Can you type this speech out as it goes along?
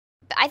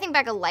I think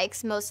Becca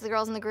likes most of the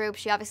girls in the group.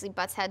 She obviously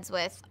butts heads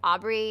with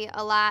Aubrey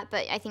a lot,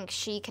 but I think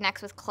she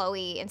connects with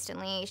Chloe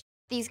instantly.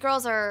 These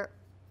girls are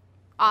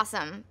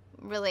awesome,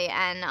 really,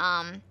 and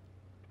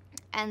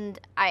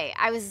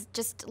I was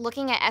just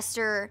looking at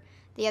Esther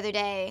the other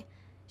day.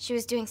 She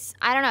was doing,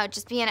 I don't know,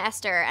 just being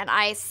Esther, and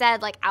I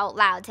said, like, out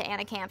loud to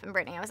Anna Camp and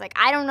Brittany, I was like,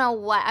 I don't know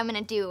what I'm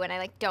gonna do when I,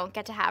 like, don't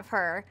get to have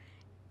her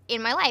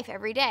in my life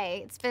every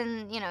day. It's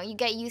been, you know, you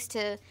get used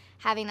to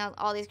having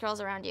all these girls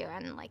around you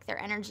and, like, their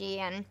energy,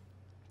 and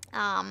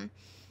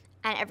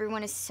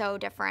everyone is so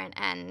different.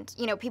 And,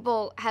 you know,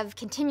 people have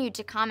continued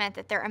to comment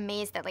that they're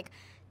amazed that, like,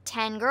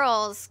 10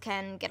 girls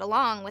can get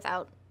along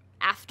without,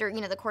 after, you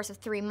know, the course of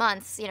 3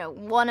 months, you know,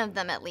 one of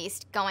them at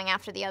least going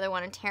after the other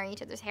one and tearing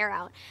each other's hair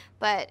out.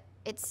 But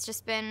it's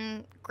just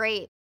been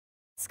great.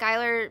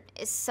 Skylar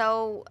is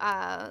so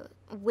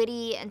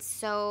witty and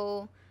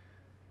so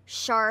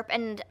sharp,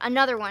 and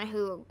another one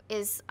who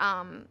is,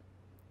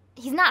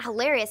 he's not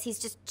hilarious, he's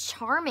just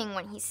charming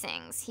when he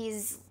sings.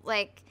 He's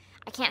like,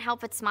 I can't help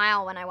but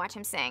smile when I watch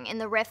him sing. In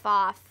the riff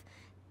off,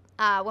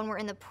 when we're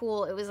in the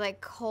pool, it was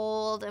like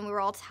cold and we were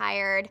all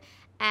tired,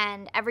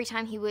 and every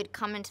time he would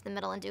come into the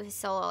middle and do his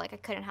solo, like, I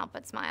couldn't help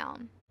but smile.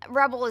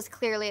 Rebel is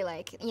clearly,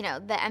 like, you know,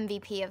 the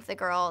MVP of the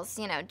girls,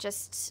 you know,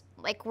 just,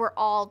 like, we're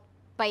all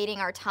biting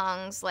our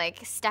tongues, like,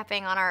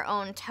 stepping on our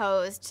own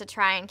toes to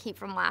try and keep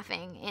from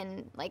laughing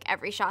in, like,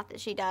 every shot that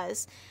she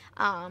does.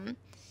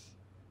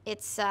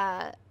 It's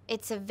a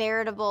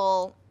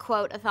veritable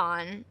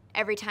quote-a-thon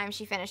every time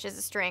she finishes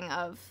a string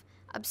of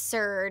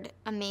absurd,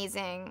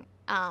 amazing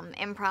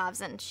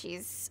improvs, and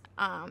she's,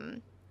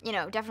 you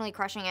know, definitely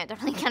crushing it,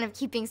 definitely kind of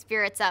keeping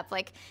spirits up.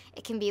 Like,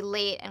 it can be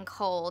late and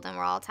cold and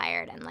we're all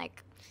tired, and,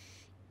 like,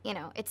 you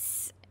know,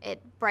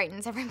 it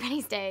brightens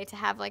everybody's day to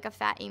have, like, a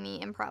Fat Amy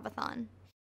improv-a-thon.